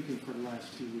to drinking for the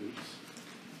last 2 weeks.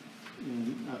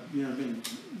 And,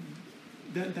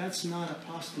 that's not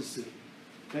apostasy.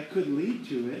 That could lead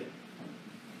to it.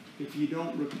 If you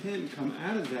don't repent and come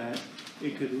out of that,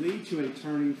 it could lead to a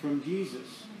turning from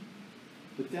Jesus.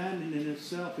 But that in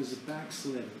itself is a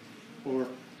backsliding, or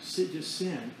just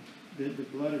sin. The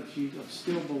blood of Jesus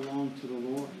still belonged to the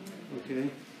Lord. Okay?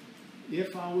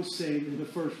 If I was saved in the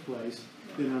first place,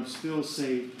 then I'm still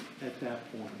saved at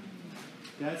that point.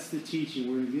 That's the teaching.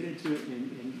 We're going to get into it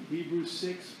in Hebrews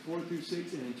 6, 4 through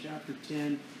 6, and in chapter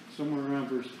 10, somewhere around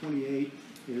verse 28.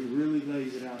 It really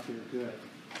lays it out there good,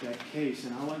 that case.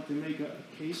 And I like to make a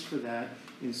case for that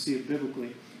and see it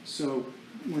biblically. So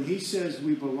when he says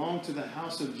we belong to the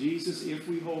house of Jesus, if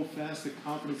we hold fast the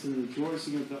confidence and the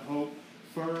rejoicing of the hope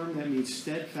firm, that means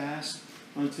steadfast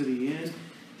unto the end.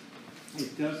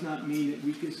 It does not mean that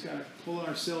we just got to pull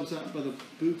ourselves up by the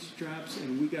bootstraps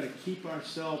and we got to keep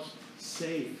ourselves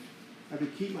saved. I have to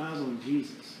keep my eyes on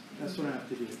Jesus. That's what I have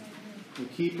to do.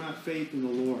 And keep my faith in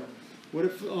the Lord. What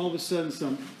if all of a sudden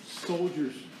some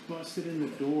soldiers busted in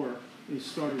the door and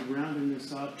started rounding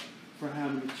us up for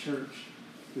having a church?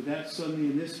 That suddenly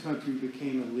in this country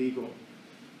became illegal.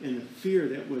 And the fear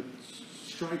that would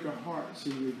strike our hearts,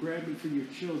 and you're grabbing for your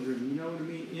children, you know what I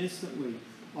mean? Instantly,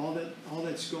 all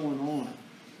that's going on.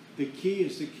 The key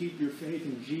is to keep your faith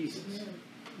in Jesus.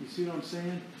 You see what I'm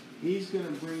saying? He's going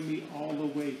to bring me all the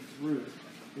way through.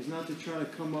 It's not to try to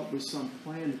come up with some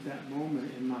plan at that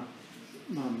moment in my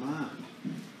mind.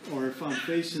 Or if I'm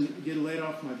get laid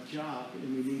off my job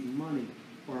and we need money,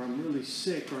 or I'm really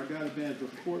sick, or I got a bad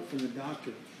report from the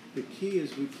doctor. The key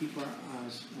is we keep our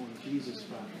eyes on Jesus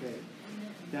by faith.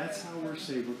 That's how we're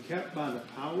saved. We're kept by the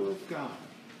power of God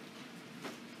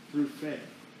through faith.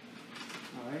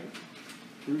 All right?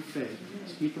 Through faith.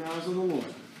 Let's keep our eyes on the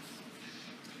Lord.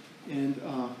 And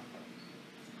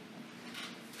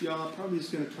y'all, I'm probably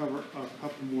just going to cover a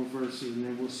couple more verses and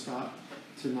then we'll stop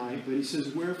tonight. But he says,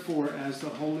 wherefore, as the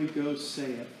Holy Ghost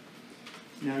saith.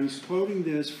 Now he's quoting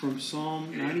this from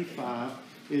Psalm 95.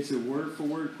 It's a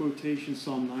word-for-word quotation,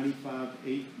 Psalm 95,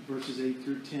 verses 8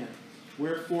 through 10.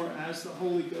 Wherefore, as the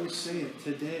Holy Ghost saith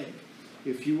today,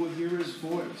 if you will hear his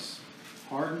voice,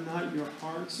 harden not your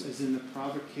hearts as in the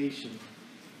provocation.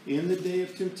 In the day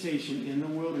of temptation in the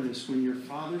wilderness, when your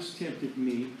fathers tempted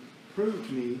me,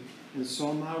 proved me, and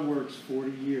saw my works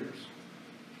 40 years.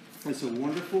 It's a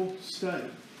wonderful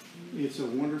study. It's a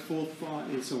wonderful thought.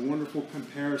 It's a wonderful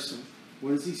comparison.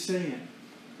 What is he saying?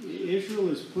 Israel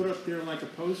is put up there like a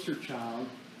poster child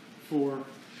for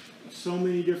so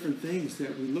many different things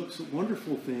that we look at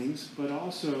wonderful things, but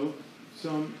also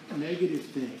some negative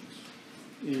things.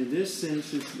 And in this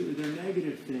sense, it's their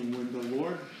negative thing when the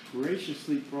Lord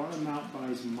graciously brought them out by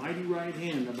his mighty right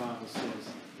hand, the Bible says,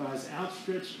 by his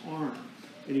outstretched arm.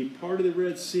 And he parted the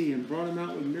Red Sea and brought them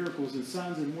out with miracles and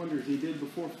signs and wonders he did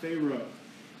before Pharaoh.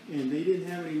 And they didn't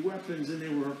have any weapons, and they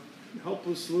were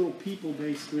helpless little people,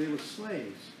 basically. They were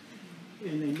slaves.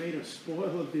 And they made a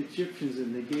spoil of the Egyptians,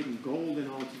 and they gave them gold and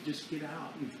all to just get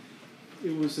out. And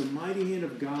it was the mighty hand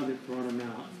of God that brought them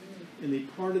out. And he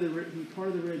parted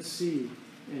the Red Sea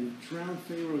and drowned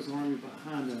Pharaoh's army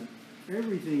behind them.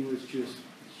 Everything was just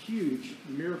huge,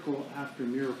 miracle after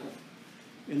miracle.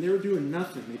 And they were doing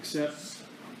nothing except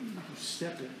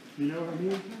stepping. You know what I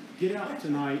mean? Get out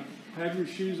tonight. Have your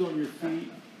shoes on your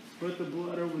feet. Put the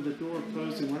blood over the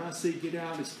doorpost. And when I say get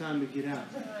out, it's time to get out.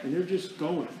 And they're just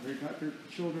going. They got their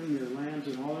children, their lambs,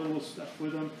 and all their little stuff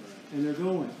with them. And they're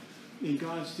going. And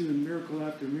God's doing miracle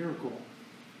after miracle.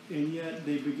 And yet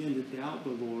they begin to doubt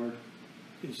the Lord.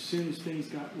 As soon as things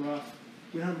got rough,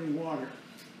 we don't have any water.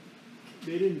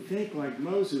 They didn't think like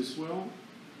Moses. Well,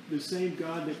 the same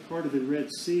God that parted the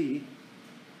Red Sea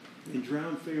and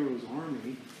drowned Pharaoh's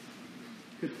army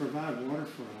could provide water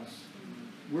for us.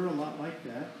 We're a lot like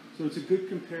that. So it's a good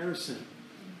comparison,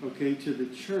 okay, to the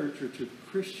church or to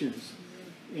Christians.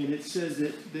 And it says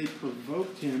that they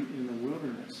provoked him in the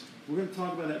wilderness. We're going to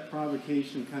talk about that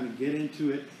provocation and kind of get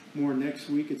into it more next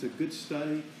week. It's a good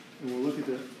study. And we'll look at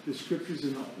the scriptures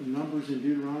in Numbers and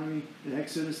Deuteronomy and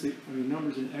Exodus.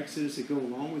 Numbers and Exodus that go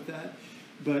along with that.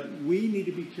 But we need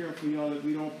to be careful, y'all, that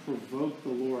we don't provoke the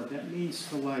Lord. That means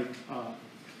to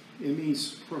it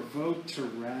means provoke to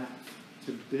wrath,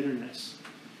 to bitterness.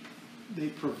 They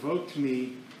provoked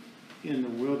me in the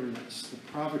wilderness, the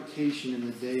provocation in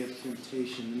the day of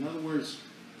temptation. In other words,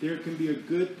 there can be a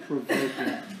good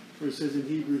provoking, where it says in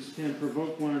Hebrews 10,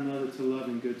 provoke one another to love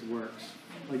and good works.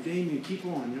 Like, Damien, keep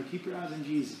on. Keep your eyes on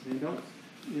Jesus. And don't,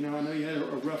 I know you had a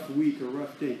rough week, a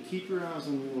rough day. Keep your eyes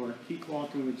on the Lord. Keep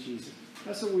walking with Jesus.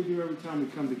 That's what we do every time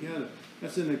we come together.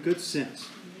 That's in a good sense.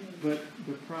 But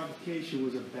the provocation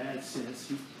was a bad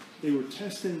sense. They were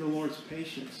testing the Lord's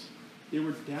patience. They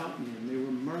were doubting him. They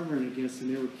were murmuring against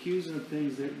him. They were accusing of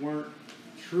things that weren't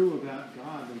true about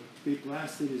God. They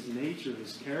blasted his nature,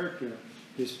 his character,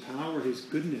 his power, his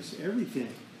goodness,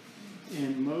 everything.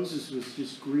 And Moses was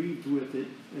just grieved with it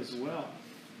as well.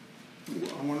 I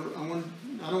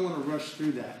don't want to rush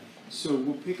through that. So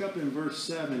we'll pick up in verse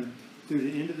 7 through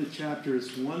the end of the chapter.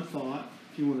 It's one thought.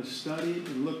 If you want to study it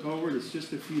and look over it, it's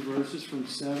just a few verses from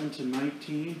 7 to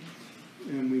 19.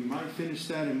 And we might finish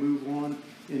that and move on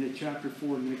into chapter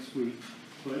 4 next week.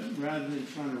 But rather than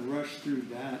trying to rush through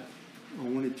that, I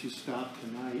wanted to stop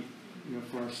tonight,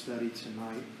 for our study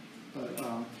tonight.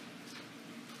 But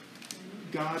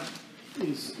God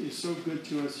is so good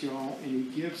to us, y'all, and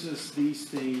he gives us these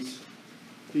things,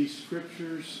 these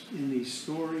scriptures and these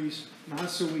stories, not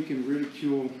so we can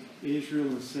ridicule Israel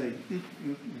and say,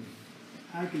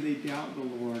 how could they doubt the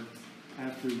Lord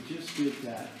after he just did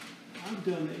that? I've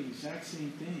done the exact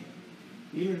same thing.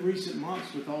 Even recent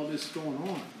months with all this going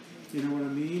on. You know what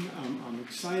I mean? I'm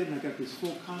excited and I got this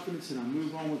full confidence and I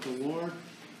move on with the Lord.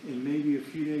 And maybe a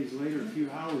few days later, a few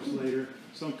hours later,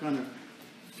 some kind of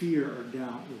fear or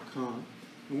doubt will come.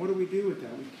 And what do we do with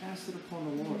that? We cast it upon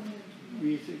the Lord.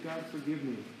 We say, God, forgive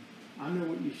me. I know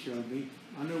what you showed me.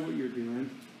 I know what you're doing.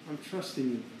 I'm trusting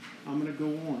you. I'm going to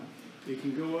go on. It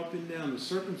can go up and down. The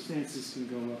circumstances can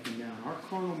go up and down. Our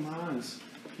carnal minds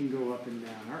can go up and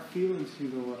down. Our feelings can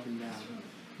go up and down.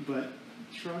 But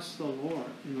trust the Lord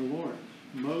in the Lord.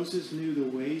 Moses knew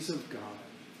the ways of God.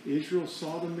 Israel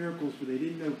saw the miracles, but they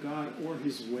didn't know God or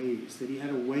his ways, that he had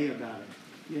a way about him.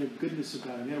 He had goodness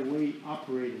about him. He had a way he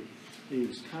operated. And he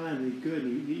was kind and good.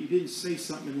 And he didn't say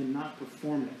something and then not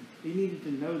perform it. They needed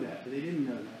to know that, but they didn't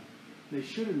know that. They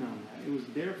should have known that. It was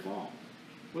their fault.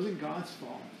 It wasn't God's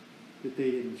fault that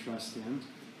they didn't trust him.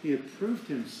 He had proved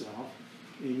himself,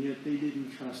 and yet they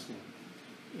didn't trust him.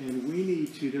 And we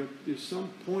need to, there's some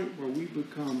point where we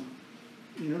become,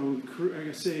 like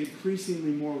I say,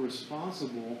 increasingly more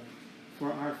responsible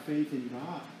for our faith in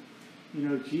God.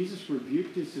 Jesus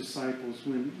rebuked his disciples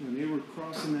when they were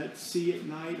crossing that sea at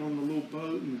night on the little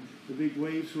boat and the big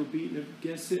waves were beating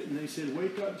against it. And they said,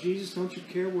 wake up, Jesus, don't you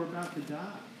care we're about to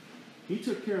die? He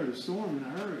took care of the storm in a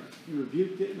hurry. He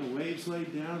rebuked it and the waves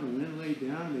laid down, the wind laid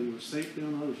down, and they were safe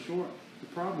down the other shore. The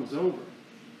problem was over.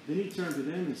 Then he turned to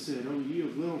them and said, oh, you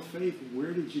of little faith,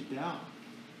 where did you doubt?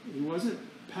 He wasn't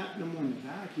patting them on the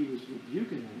back. He was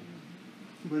rebuking them.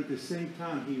 But at the same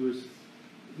time, he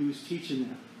was teaching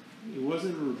them. It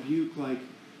wasn't a rebuke like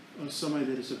somebody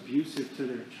that is abusive to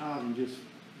their child and just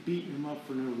beating them up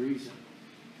for no reason.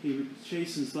 He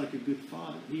chastens like a good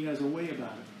father. He has a way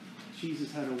about it.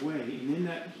 Jesus had a way. And in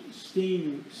that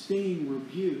stinging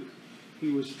rebuke,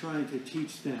 he was trying to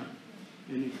teach them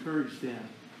and encourage them.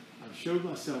 I've showed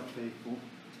myself faithful.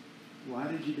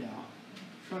 Why did you doubt?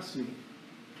 Trust me.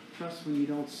 Trust when you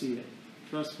don't see it.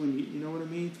 Trust when you know what I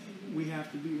mean? We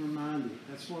have to be reminded.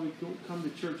 That's why we don't come to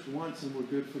church once and we're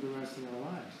good for the rest of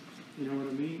our lives. You know what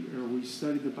I mean? Or we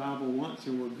study the Bible once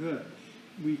and we're good.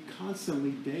 We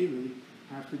constantly, daily,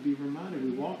 have to be reminded.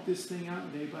 We walk this thing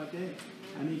out day by day.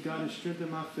 I need God to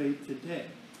strengthen my faith today.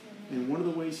 And one of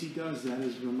the ways he does that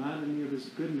is reminding me of his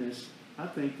goodness. I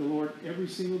thank the Lord every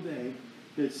single day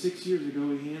that 6 years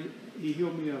ago he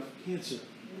healed me of cancer.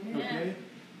 Okay?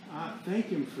 I thank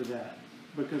him for that,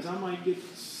 because I might get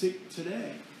sick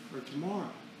today or tomorrow.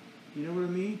 You know what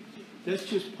I mean? That's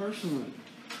just personally.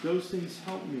 Those things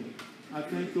help me. I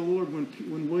thank the Lord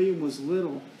when William was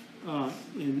little,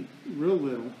 real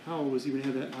little. How old was he when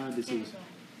he had that eye disease?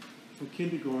 From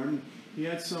kindergarten. He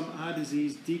had some eye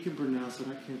disease. Deacon pronounced it.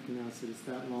 I can't pronounce it. It's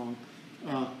that long.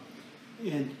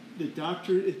 And the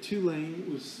doctor at Tulane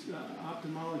was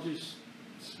ophthalmologist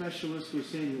specialist was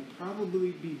saying he'll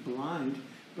probably be blind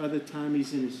by the time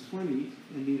he's in his 20s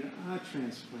and need an eye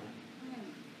transplant.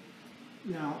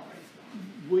 Now,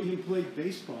 William played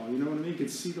baseball, you know what I mean? Could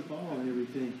see the ball and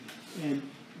everything. And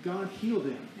God healed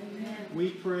him. Amen.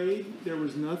 We prayed. There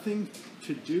was nothing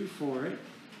to do for it.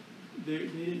 They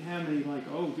didn't have any like,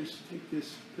 oh, just take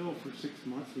this pill for 6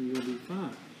 months and you'll be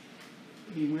fine.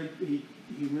 He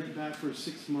went back for a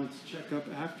 6 months checkup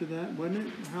after that, wasn't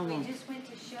it? How long? We just went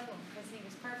to show him because he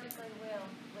was perfectly well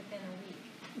within a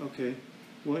week. Okay.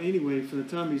 Well, anyway, from the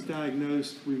time he's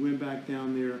diagnosed, we went back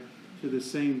down there to the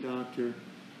same doctor,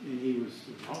 and he was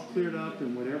all cleared up,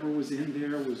 and whatever was in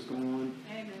there was gone.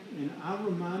 Amen. And I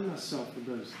remind myself of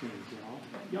those things, y'all.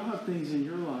 Y'all have things in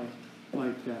your life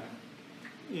like that.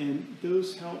 And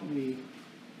those help me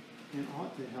and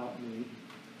ought to help me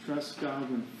trust God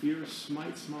when fear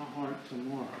smites my heart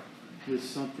tomorrow with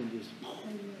something just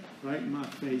right in my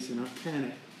face and I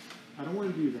panic. I don't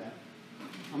want to do that.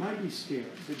 I might be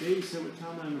scared. But David said, "What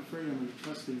time I'm afraid, I'm going to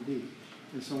trust in thee."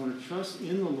 And so I want to trust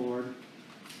in the Lord,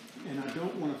 and I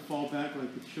don't want to fall back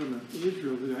like the children of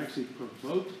Israel who actually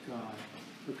provoked God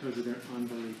because of their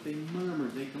unbelief. They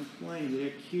murmured, they complained, they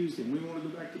accused him. We want to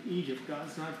go back to Egypt.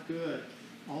 God's not good.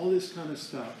 All this kind of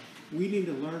stuff. We need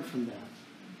to learn from that,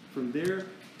 from their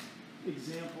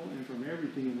example and from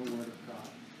everything in the Word of God.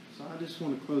 So I just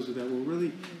want to close with that. We'll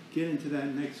really get into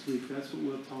that next week. That's what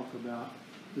we'll talk about,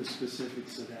 the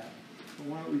specifics of that. But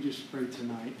why don't we just pray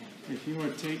tonight? And if you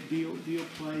want to take deal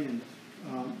play, and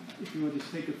if you want to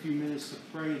just take a few minutes to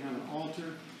pray and have an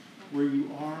altar where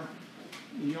you are,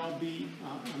 and y'all be,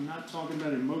 I'm not talking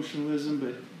about emotionalism,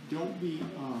 but don't be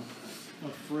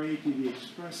afraid to be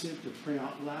expressive, to pray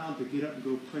out loud, to get up and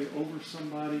go pray over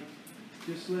somebody.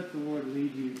 Just let the Lord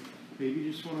lead you. Maybe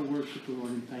you just want to worship the Lord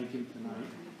and thank him tonight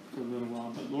for a little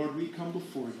while. But Lord, we come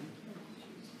before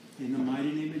you in the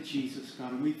mighty name of Jesus,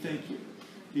 God, and we thank you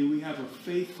that we have a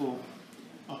faithful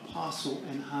apostle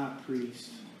and high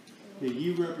priest, that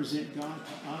you represent God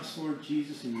to us, Lord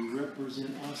Jesus, and you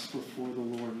represent us before the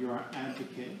Lord. You're our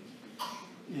advocate.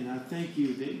 And I thank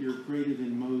you that you're greater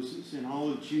than Moses and all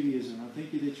of Judaism. I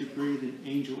thank you that you're greater than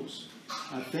angels.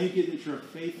 I thank you that you're a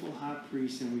faithful high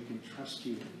priest and we can trust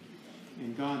you.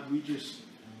 And God, we just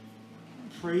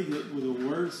pray that with the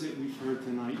words that we've heard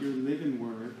tonight, your living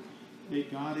word, that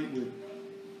God,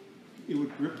 it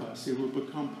would grip us. It would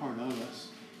become part of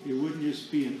us. It wouldn't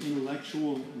just be an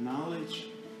intellectual knowledge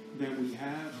that we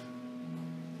have.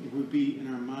 It would be in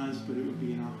our minds, but it would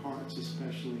be in our hearts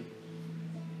especially.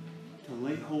 To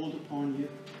lay hold upon you,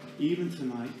 even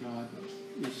tonight, God.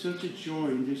 It's such a joy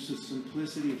in just the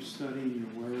simplicity of studying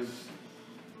your word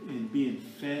and being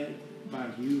fed by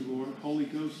you, Lord. Holy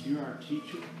Ghost, you're our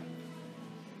teacher.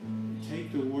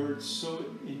 Take the word, sow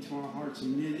it into our hearts,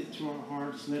 knit it to our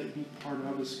hearts. Let it be part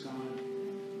of us, God.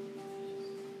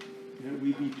 That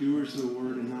we be doers of the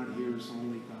word and not hearers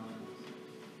only, God.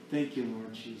 Thank you,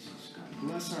 Lord Jesus. God,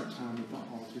 bless our time at the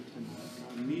altar tonight.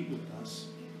 God, meet with us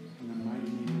in the mighty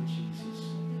name of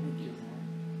Jesus.